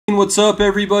What's up,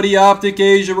 everybody? Optic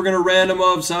Asia. We're going to random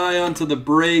off Zion to the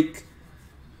break.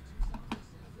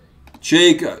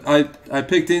 Jake, I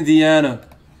picked Indiana.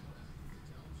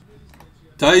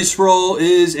 Dice roll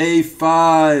is a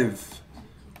 5.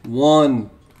 1,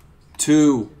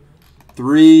 2,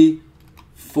 3,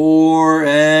 4,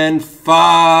 and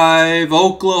 5.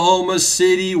 Oklahoma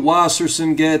City.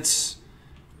 Wasserson gets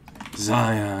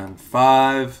Zion.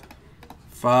 5,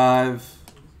 5.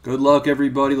 Good luck,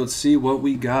 everybody. Let's see what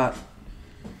we got.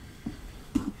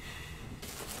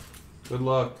 Good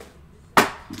luck.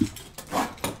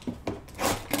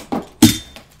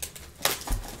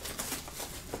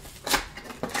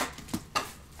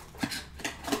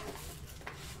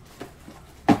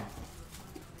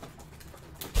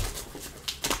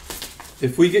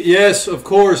 If we get, yes, of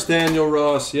course, Daniel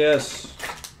Ross, yes.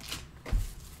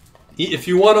 If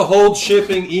you want to hold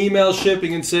shipping, email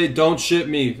shipping and say, don't ship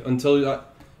me until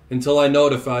I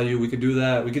notify you. We could do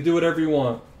that. We could do whatever you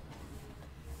want.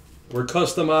 We're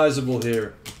customizable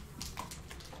here.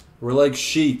 We're like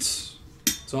sheets.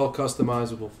 It's all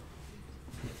customizable.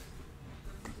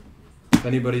 If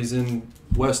anybody's in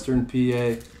Western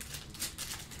PA.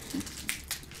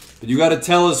 But you got to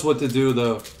tell us what to do,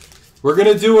 though. We're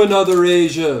going to do another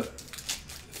Asia.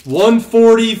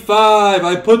 145.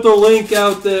 I put the link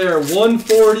out there.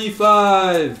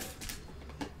 145.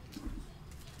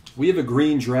 We have a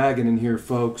green dragon in here,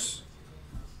 folks.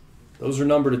 Those are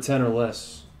numbered to 10 or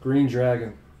less. Green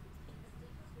dragon.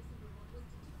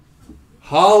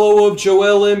 Hollow of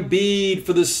Joel Embiid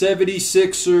for the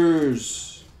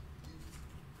 76ers.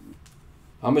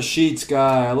 I'm a Sheets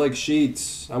guy. I like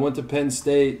Sheets. I went to Penn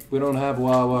State. We don't have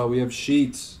Wawa. We have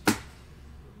Sheets.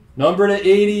 Number to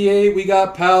 88, we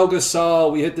got Pau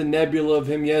Gasol. We hit the nebula of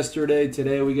him yesterday.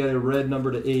 Today we got a red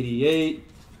number to 88.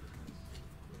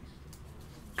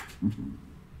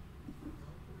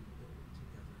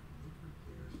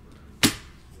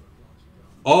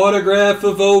 Autograph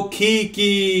of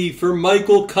Okiki for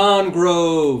Michael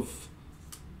Congrove.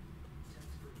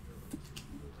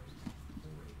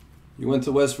 You went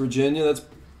to West Virginia?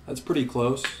 That's pretty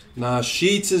close. Nah,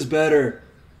 Sheets is better.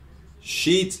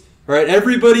 Sheets. All right,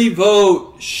 everybody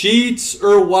vote. Sheets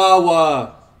or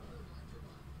Wawa?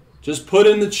 Just put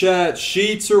in the chat.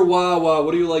 Sheets or Wawa?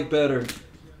 What do you like better?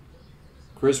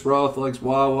 Chris Roth likes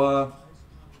Wawa.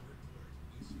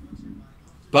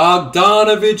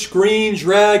 Bogdanovich Green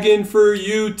Dragon for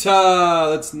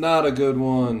Utah. That's not a good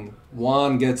one.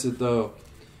 Juan gets it, though.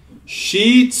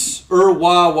 Sheets or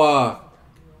Wawa?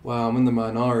 Wow, I'm in the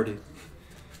minority.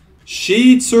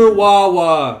 Sheets or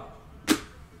Wawa?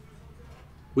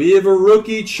 We have a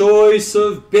rookie choice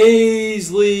of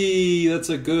Baisley. That's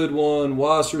a good one.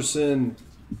 Wasserson.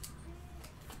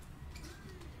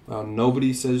 Wow,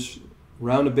 nobody says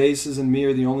round of bases and me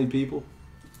are the only people.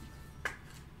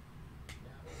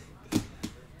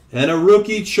 And a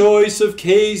rookie choice of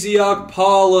KZ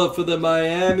Okpala for the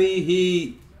Miami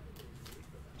Heat.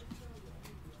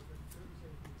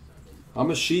 I'm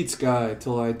a Sheets guy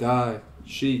till I die.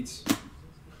 Sheets.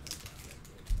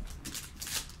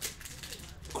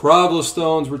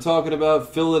 Crobblestones, we're talking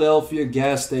about Philadelphia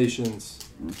gas stations.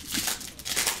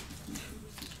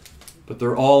 But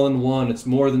they're all in one. It's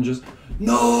more than just...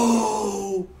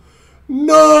 No!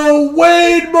 No!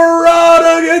 Wade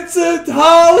Murata gets a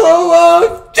hollow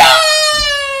of... Ah!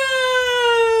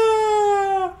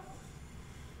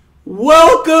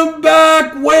 Welcome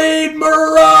back, Wade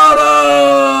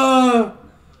Murata!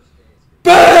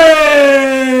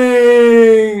 Bang!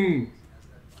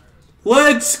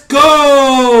 Let's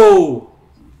go!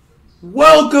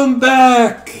 Welcome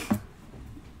back!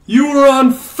 You were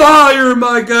on fire,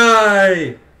 my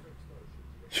guy!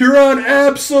 You're on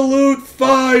absolute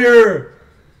fire!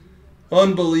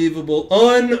 Unbelievable.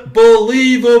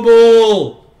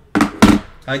 Unbelievable!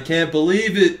 I can't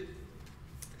believe it.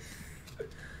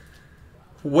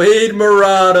 Wade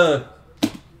Murata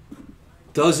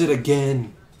does it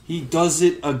again. He does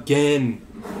it again.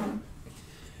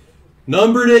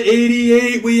 Number to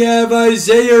 88, we have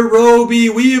Isaiah Roby.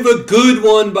 We have a good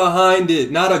one behind it.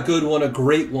 Not a good one, a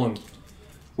great one.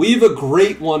 We have a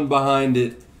great one behind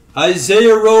it.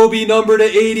 Isaiah Roby, number to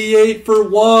 88 for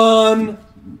Juan.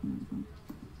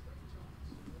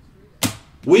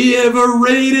 We have a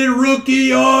rated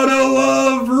rookie auto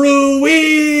of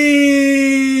Rui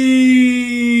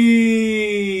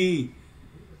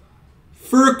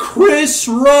for Chris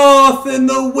Roth and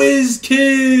the Whiz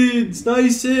Kids.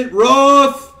 Nice hit,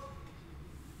 Roth.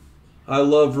 I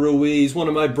love Rui. He's one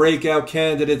of my breakout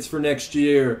candidates for next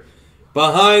year.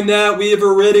 Behind that, we have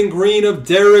a red and green of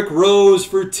Derrick Rose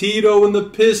for Tito and the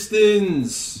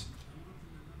Pistons.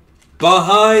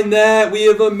 Behind that, we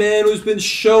have a man who's been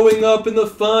showing up in the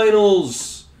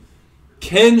finals.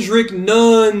 Kendrick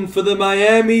Nunn for the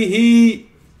Miami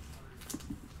Heat.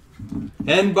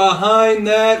 And behind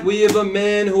that, we have a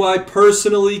man who I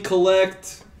personally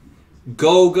collect,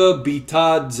 Goga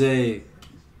Bitadze.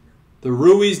 The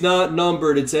Rui's not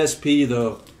numbered, it's SP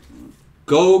though.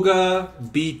 Goga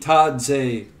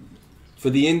Bitadze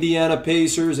for the Indiana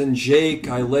Pacers. And Jake,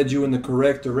 I led you in the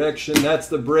correct direction. That's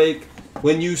the break.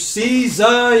 When you see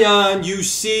Zion, you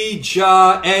see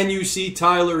Ja, and you see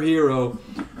Tyler Hero.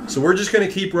 So we're just going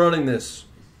to keep running this.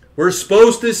 We're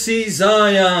supposed to see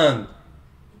Zion.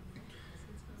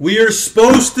 We are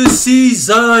supposed to see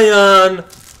Zion.